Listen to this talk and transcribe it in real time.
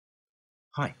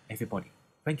Hi everybody,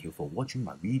 thank you for watching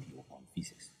my video on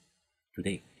physics.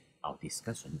 Today, our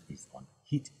discussion is on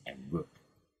heat and work.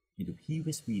 In the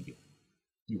previous video,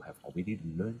 you have already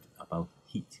learned about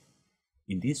heat.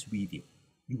 In this video,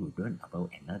 you will learn about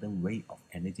another way of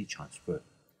energy transfer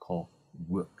called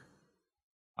work.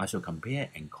 I shall compare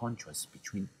and contrast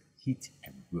between heat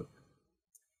and work.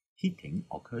 Heating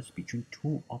occurs between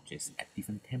two objects at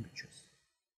different temperatures.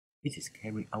 It is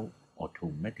carried out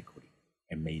automatically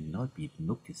and may not be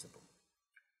noticeable.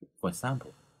 For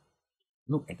example,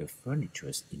 look at the furniture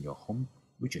in your home,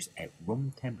 which is at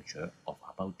room temperature of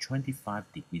about 25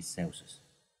 degrees Celsius,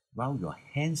 while your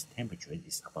hand's temperature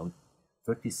is about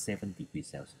 37 degrees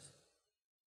Celsius.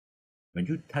 When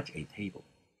you touch a table,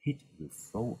 heat will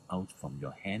flow out from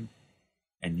your hand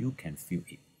and you can feel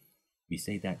it. We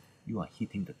say that you are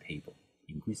heating the table,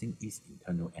 increasing its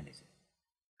internal energy.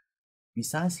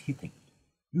 Besides heating,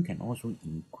 you can also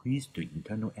increase the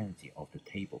internal energy of the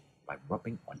table by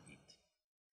rubbing on it.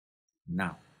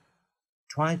 Now,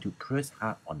 try to press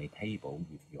hard on a table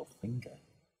with your finger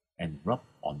and rub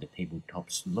on the tabletop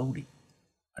slowly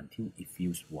until it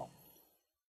feels warm.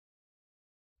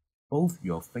 Both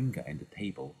your finger and the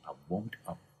table are warmed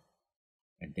up,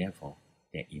 and therefore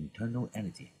their internal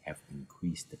energy have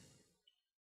increased.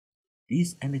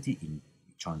 This energy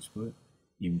transfer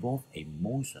involves a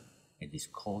motion and is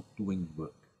called doing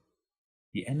work.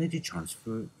 The energy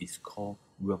transfer is called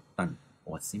work done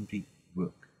or simply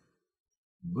work.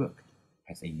 Work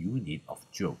has a unit of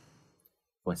joule.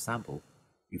 For example,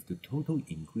 if the total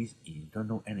increase in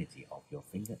internal energy of your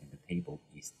finger and the table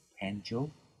is 10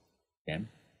 joule, then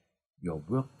your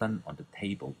work done on the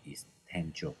table is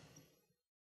 10 joule.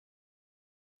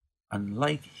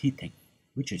 Unlike heating,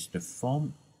 which is the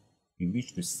form in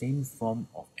which the same form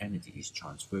of energy is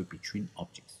transferred between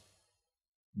objects,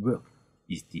 work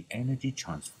is the energy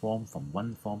transformed from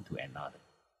one form to another.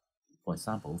 For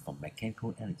example, from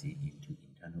mechanical energy into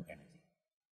internal energy.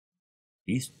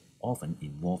 This often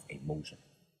involves a motion.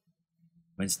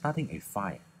 When starting a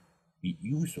fire, it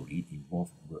usually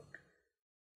involves work.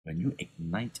 When you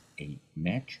ignite a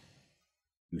match,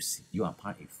 you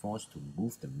apply a force to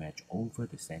move the match over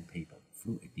the sandpaper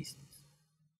through a distance.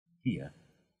 Here,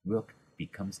 work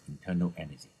becomes internal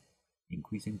energy,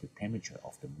 increasing the temperature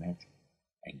of the match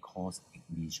and cause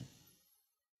ignition.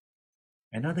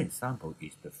 Another example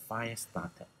is the fire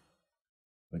starter.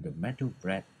 When the metal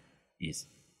blade is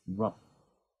rubbed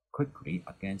quickly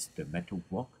against the metal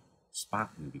rock,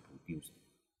 spark will be produced.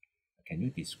 Can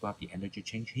you describe the energy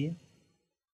change here?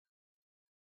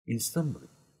 In summary,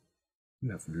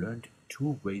 you have learned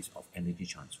two ways of energy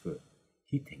transfer,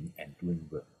 heating and doing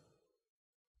work.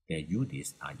 Their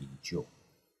units are in joule.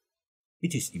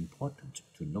 It is important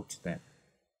to note that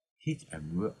heat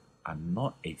and work are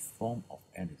not a form of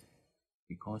energy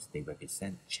because they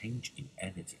represent change in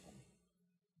energy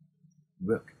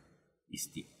only. Work is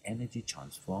the energy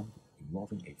transformed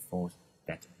involving a force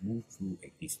that moves through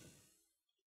a distance.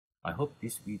 I hope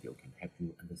this video can help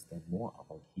you understand more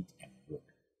about heat and work.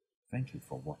 Thank you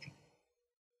for watching.